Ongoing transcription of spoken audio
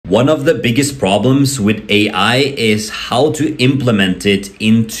One of the biggest problems with AI is how to implement it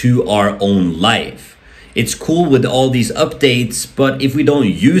into our own life. It's cool with all these updates, but if we don't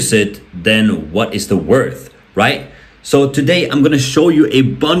use it, then what is the worth, right? So today I'm going to show you a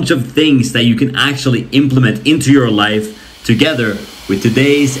bunch of things that you can actually implement into your life together with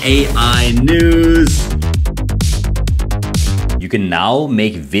today's AI news. You can now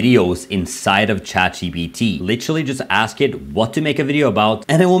make videos inside of ChatGPT. Literally just ask it what to make a video about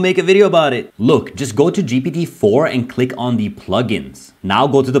and it will make a video about it. Look, just go to GPT-4 and click on the plugins. Now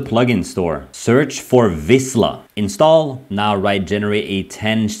go to the plugin store. Search for Vizsla. Install. Now write generate a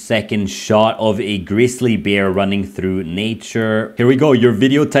 10-second shot of a grizzly bear running through nature. Here we go. Your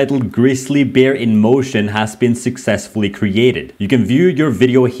video titled Grizzly Bear in Motion has been successfully created. You can view your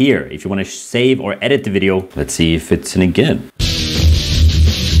video here. If you want to save or edit the video, let's see if it's in again.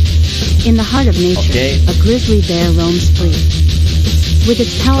 In the heart of nature, a grizzly bear roams free. With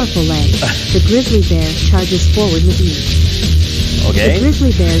its powerful legs, the grizzly bear charges forward with ease. The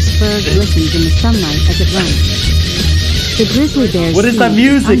grizzly bear's fur glistens in the sunlight as it runs. The grizzly bear's what is that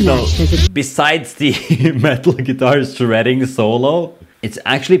music though? Besides the metal guitar shredding solo, it's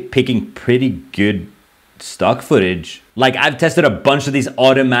actually picking pretty good stock footage. Like, I've tested a bunch of these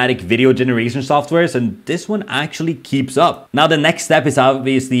automatic video generation softwares and this one actually keeps up. Now the next step is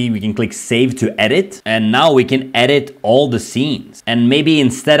obviously we can click save to edit, and now we can edit all the scenes. And maybe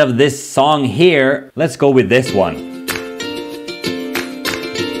instead of this song here, let's go with this one.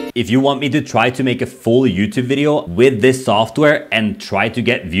 If you want me to try to make a full YouTube video with this software and try to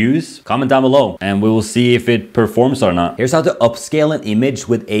get views, comment down below and we will see if it performs or not. Here's how to upscale an image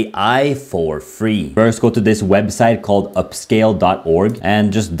with AI for free. First, go to this website called Upscale.org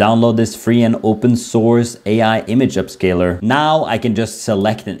and just download this free and open source AI image upscaler. Now I can just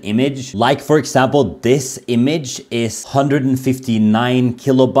select an image. Like for example, this image is 159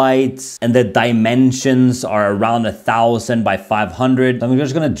 kilobytes and the dimensions are around 1000 by 500. So I'm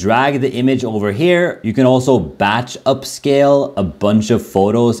just gonna drag the image over here. You can also batch upscale a bunch of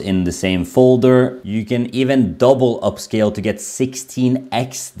photos in the same folder. You can even double upscale to get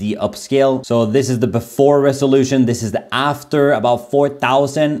 16x the upscale. So this is the before resolution. This is the after, about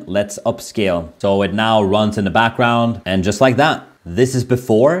 4000. Let's upscale. So it now runs in the background and just like that. This is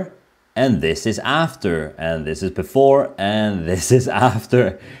before and this is after, and this is before and this is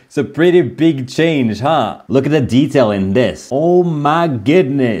after. It's a pretty big change, huh? Look at the detail in this. Oh my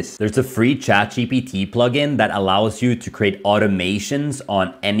goodness. There's a free ChatGPT plugin that allows you to create automations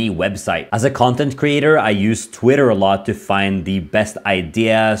on any website. As a content creator, I use Twitter a lot to find the best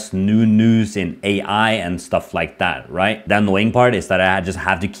ideas, new news in AI and stuff like that, right? The annoying part is that I just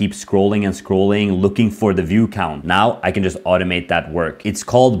have to keep scrolling and scrolling, looking for the view count. Now I can just automate that work. It's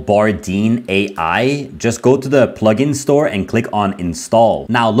called Bardeen AI. Just go to the plugin store and click on install.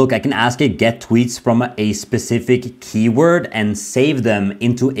 Now look, I can ask it get tweets from a specific keyword and save them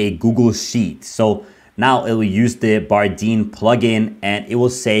into a Google Sheet. So now it will use the Bardeen plugin and it will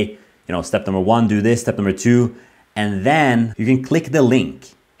say, you know, step number 1, do this, step number 2, and then you can click the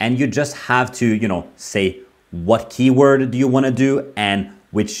link and you just have to, you know, say what keyword do you want to do and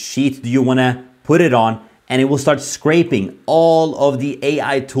which sheet do you want to put it on, and it will start scraping all of the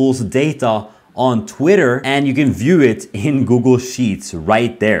AI tools data on Twitter and you can view it in Google Sheets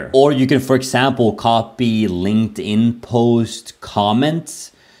right there. Or you can, for example, copy LinkedIn post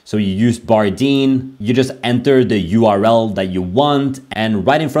comments. So you use Bardeen, you just enter the URL that you want, and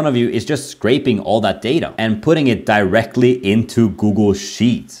right in front of you is just scraping all that data and putting it directly into Google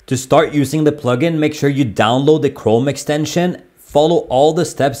Sheets. To start using the plugin, make sure you download the Chrome extension, follow all the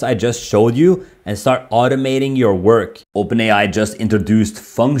steps I just showed you, and start automating your work. OpenAI just introduced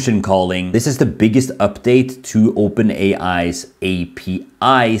function calling. This is the biggest update to OpenAI's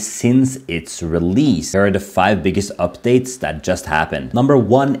API since its release. Here are the 5 biggest updates that just happened. Number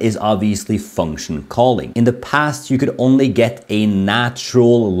 1 is obviously function calling. In the past, you could only get a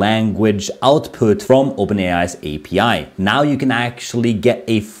natural language output from OpenAI's API. Now you can actually get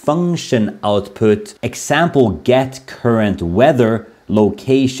a function output. Example, get current weather,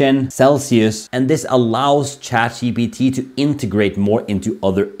 location, Celsius, and this allows ChatGPT to integrate more into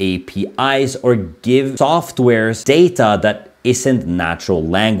other APIs or give softwares data that isn't natural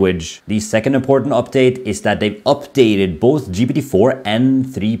language. The second important update is that they've updated both GPT-4 and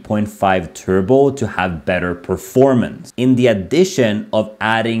 3.5 Turbo to have better performance, in the addition of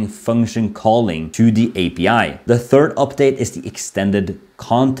adding function calling to the API. The third update is the extended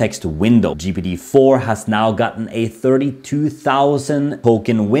context window. GPT-4 has now gotten a 32,000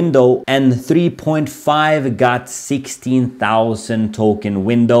 token window, and 3.5 got 16,000 token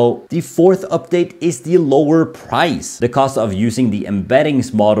window. The fourth update is the lower price. The cost of using the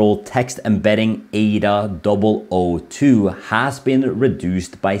embeddings model text embedding ADA-002 has been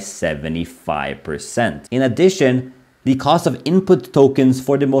reduced by 75%. In addition, the cost of input tokens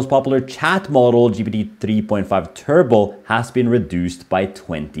for the most popular chat model, GPT 3.5 Turbo, has been reduced by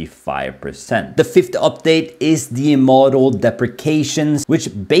 25%. The fifth update is the model deprecations, which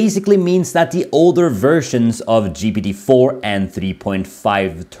basically means that the older versions of GPT-4 and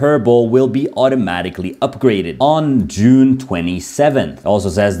 3.5 Turbo will be automatically upgraded on June 27th. It also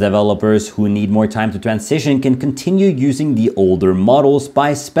says developers who need more time to transition can continue using the older models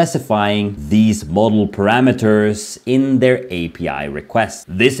by specifying these model parameters in their API request.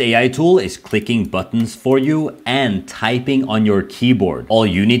 This AI tool is clicking buttons for you and typing on your keyboard. All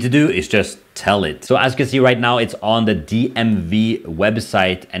you need to do is just tell it. So as you can see right now, it's on the DMV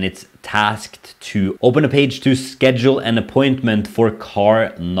website and it's tasked to open a page to schedule an appointment for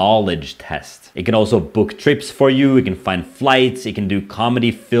car knowledge test. It can also book trips for you. It can find flights. It can do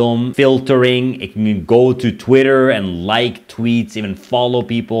comedy film filtering. It can go to Twitter and like tweets, even follow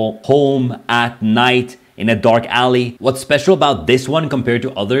people home at night in a dark alley. What's special about this one compared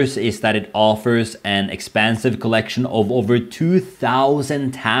to others is that it offers an expansive collection of over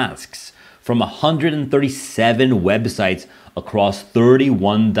 2,000 tasks from 137 websites across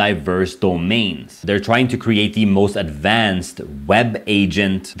 31 diverse domains. They're trying to create the most advanced web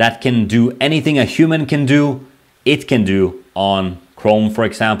agent that can do anything a human can do, it can do on Chrome, for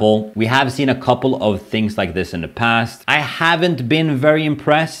example. We have seen a couple of things like this in the past. I haven't been very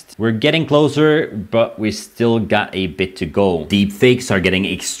impressed. We're getting closer, but we still got a bit to go. Deepfakes are getting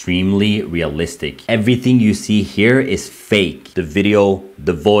extremely realistic. Everything you see here is fake. The video,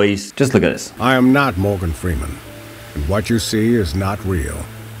 the voice, just look at this. I am not Morgan Freeman, and what you see is not real.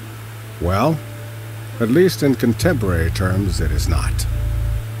 Well, at least in contemporary terms, it is not.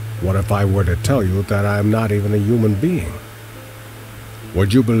 What if I were to tell you that I am not even a human being?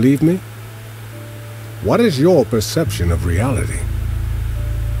 Would you believe me? What is your perception of reality?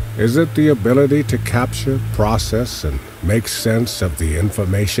 Is it the ability to capture, process, and make sense of the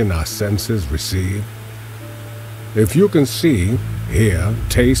information our senses receive? If you can see, hear,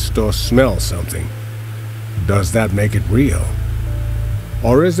 taste, or smell something, does that make it real?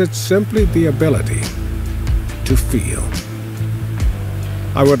 Or is it simply the ability to feel?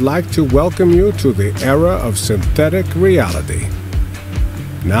 I would like to welcome you to the era of synthetic reality.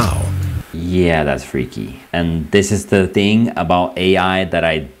 Now. Yeah, that's freaky. And this is the thing about AI that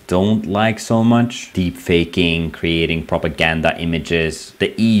I don't like so much. Deep faking, creating propaganda images.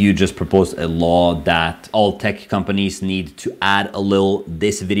 The EU just proposed a law that all tech companies need to add a little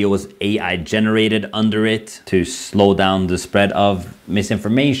 "this video was AI generated" under it to slow down the spread of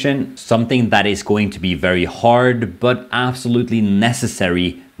misinformation. Something that is going to be very hard, but absolutely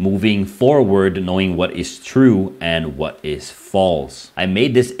necessary moving forward, knowing what is true and what is false. I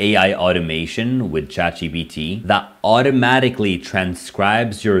made this AI automation with ChatGPT that automatically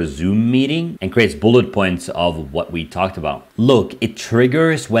transcribes your Zoom meeting and creates bullet points of what we talked about. Look, it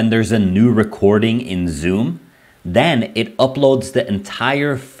triggers when there's a new recording in Zoom. Then it uploads the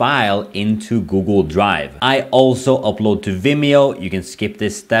entire file into Google Drive. I also upload to Vimeo. You can skip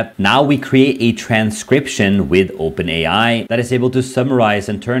this step. Now we create a transcription with OpenAI that is able to summarize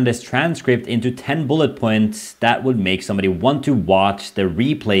and turn this transcript into 10 bullet points that would make somebody want to watch the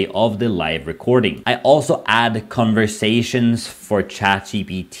replay of the live recording. I also add conversations for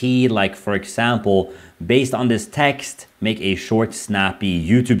ChatGPT, like for example, based on this text, make a short, snappy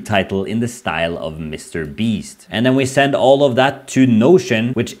YouTube title in the style of Mr. Beast. And then we send all of that to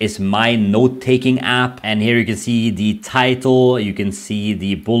Notion, which is my note-taking app. And here you can see the title, you can see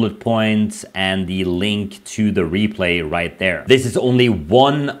the bullet points and the link to the replay right there. This is only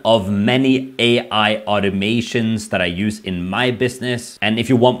one of many AI automations that I use in my business. And if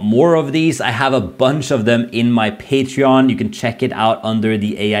you want more of these, I have a bunch of them in my Patreon. You can check it out under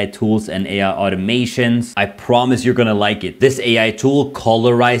the AI tools and AI automations. I promise you're gonna like it. This AI tool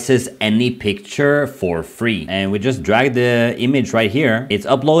colorizes any picture for free. And we just drag the image right here. It's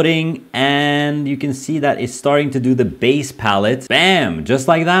uploading and you can see that it's starting to do the base palette. Bam, just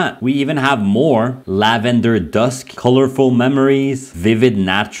like that. We even have more. Lavender dusk, colorful memories, vivid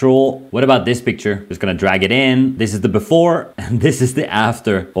natural. What about this picture? Just gonna drag it in. This is the before and this is the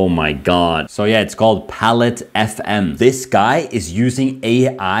after. Oh my God. So yeah, it's called Palette FM. This guy is using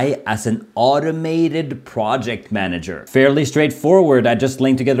AI as an automated automated project manager. Fairly straightforward. I just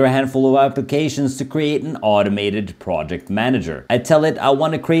linked together a handful of applications to create an automated project manager. I tell it I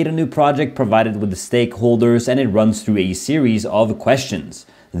want to create a new project provided with the stakeholders, and it runs through a series of questions.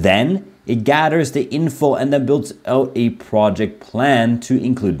 Then it gathers the info and then builds out a project plan to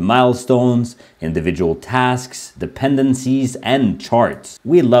include milestones, individual tasks, dependencies, and charts.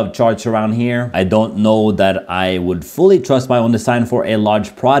 We love charts around here. I don't know that I would fully trust my own design for a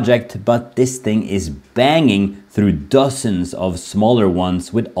large project, but this thing is banging through dozens of smaller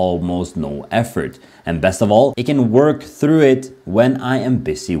ones with almost no effort. And best of all, it can work through it when I am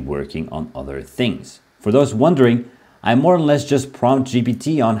busy working on other things. For those wondering, I more or less just prompt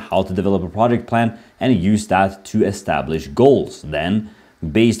GPT on how to develop a project plan and use that to establish goals. Then,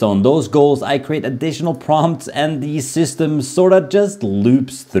 based on those goals, I create additional prompts and the system sort of just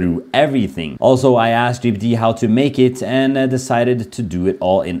loops through everything. Also, I asked GPT how to make it and decided to do it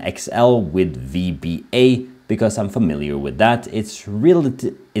all in Excel with VBA because I'm familiar with that. It's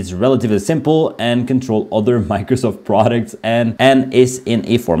relatively simple and control other Microsoft products and is in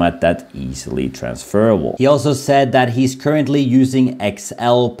a format that's easily transferable. He also said that he's currently using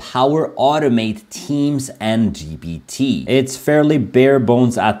Excel Power Automate Teams and GPT. It's fairly bare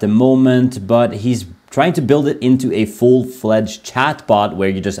bones at the moment, but he's trying to build it into a full-fledged chatbot where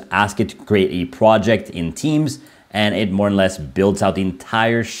you just ask it to create a project in Teams and it more or less builds out the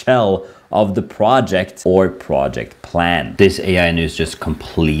entire shell of the project or project plan. This AI news just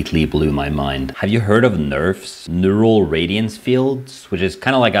completely blew my mind. Have you heard of NERFs, neural radiance fields, which is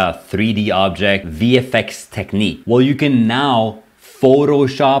kind of like a 3D object VFX technique? Well, you can now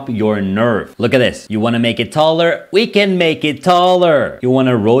Photoshop your Nerf. Look at this. You want to make it taller? We can make it taller. You want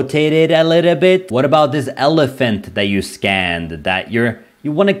to rotate it a little bit? What about this elephant that you scanned that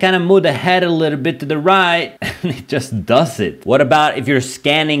you want to kind of move the head a little bit to the right, and it just does it. What about if you're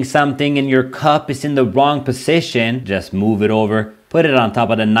scanning something and your cup is in the wrong position? Just move it over, put it on top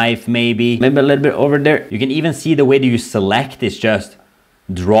of the knife maybe a little bit over there. You can even see the way that you select is just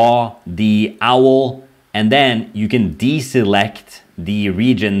draw the owl, and then you can deselect the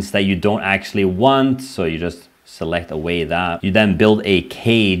regions that you don't actually want. So you just select away that. You then build a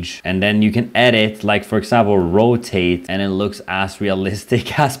cage and then you can edit, like for example, rotate, and it looks as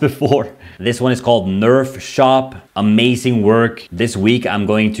realistic as before. This one is called NerfShop. Amazing work. This week I'm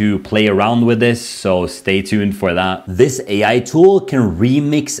going to play around with this, so stay tuned for that. This AI tool can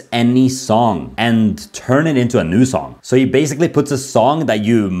remix any song and turn it into a new song. So he basically puts a song that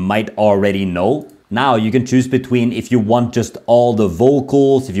you might already know. Now you can choose between if you want just all the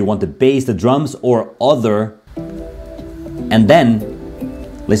vocals, if you want the bass, the drums, or other. And then,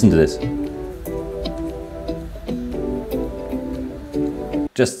 listen to this.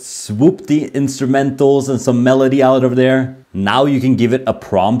 Just swoop the instrumentals and some melody out of there. Now you can give it a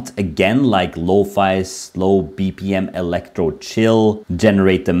prompt again, like lo-fi, slow BPM, electro chill,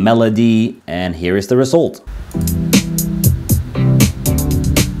 generate the melody, and here is the result.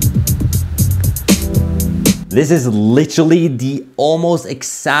 This is literally the almost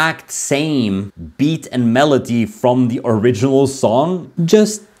exact same beat and melody from the original song,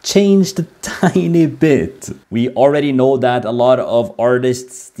 just changed a tiny bit. We already know that a lot of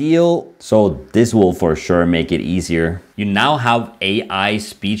artists steal, so this will for sure make it easier. You now have AI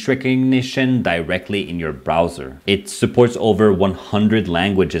speech recognition directly in your browser. It supports over 100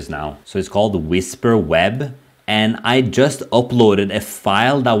 languages now. So it's called Whisper Web. And I just uploaded a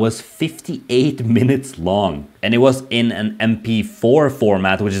file that was 58 minutes long. And it was in an MP4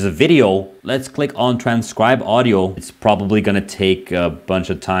 format, which is a video. Let's click on transcribe audio. It's probably gonna take a bunch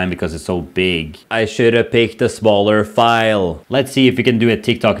of time because it's so big. I should have picked a smaller file. Let's see if we can do a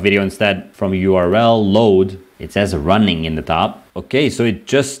TikTok video instead. From URL load, it says running in the top. Okay, so it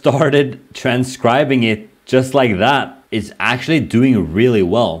just started transcribing it just like that. It's actually doing really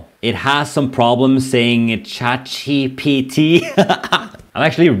well. It has some problems saying ChatGPT. I'm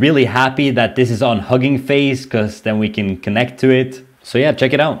actually really happy that this is on Hugging Face because then we can connect to it. So yeah,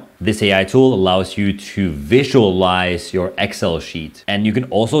 check it out. This AI tool allows you to visualize your Excel sheet, and you can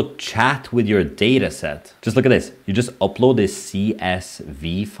also chat with your data set. Just look at this. You just upload this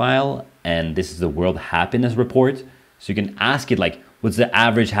CSV file, and this is the World Happiness Report. So you can ask it like, what's the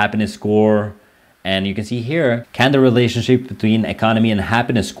average happiness score? And you can see here, can the relationship between economy and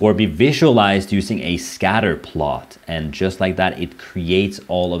happiness score be visualized using a scatter plot? And just like that, it creates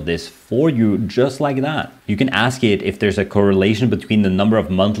all of this for you, just like that. You can ask it if there's a correlation between the number of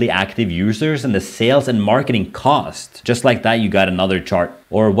monthly active users and the sales and marketing cost. Just like that, you got another chart.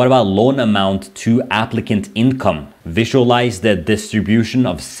 Or what about loan amount to applicant income? Visualize the distribution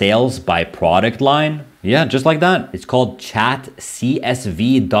of sales by product line. Yeah, just like that. It's called Chatcsv.so.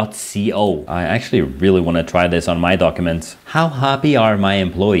 I actually really want to try this on my documents. How happy are my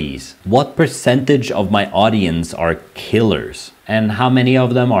employees? What percentage of my audience are killers? And how many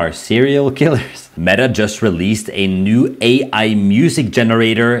of them are serial killers? Meta just released a new AI music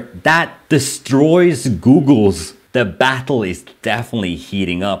generator that destroys Google's. The battle is definitely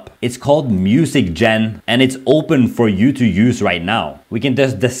heating up. It's called MusicGen and it's open for you to use right now. We can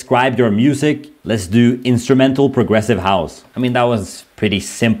just describe your music. Let's do instrumental progressive house. I mean, that was pretty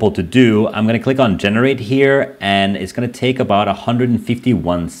simple to do. I'm gonna click on generate here and it's gonna take about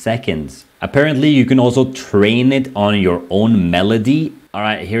 151 seconds. Apparently you can also train it on your own melody. All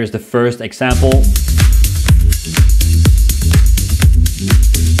right, here's the first example.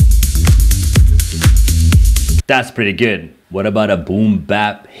 That's pretty good. What about a boom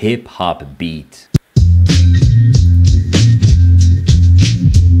bap hip hop beat?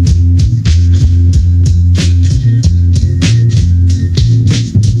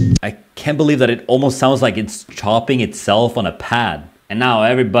 I can't believe that it almost sounds like it's chopping itself on a pad. And now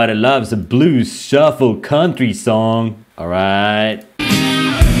everybody loves a blues shuffle country song. All right.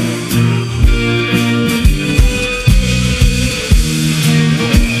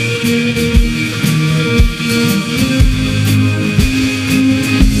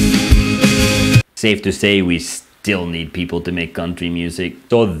 Safe to say we still need people to make country music.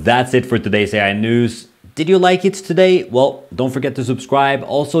 So that's it for today's AI news. Did you like it today? Well, don't forget to subscribe.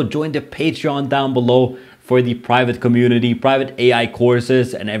 Also join the Patreon down below for the private community, private AI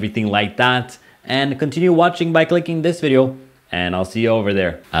courses and everything like that. And continue watching by clicking this video and I'll see you over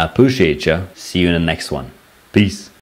there. I appreciate you. See you in the next one. Peace.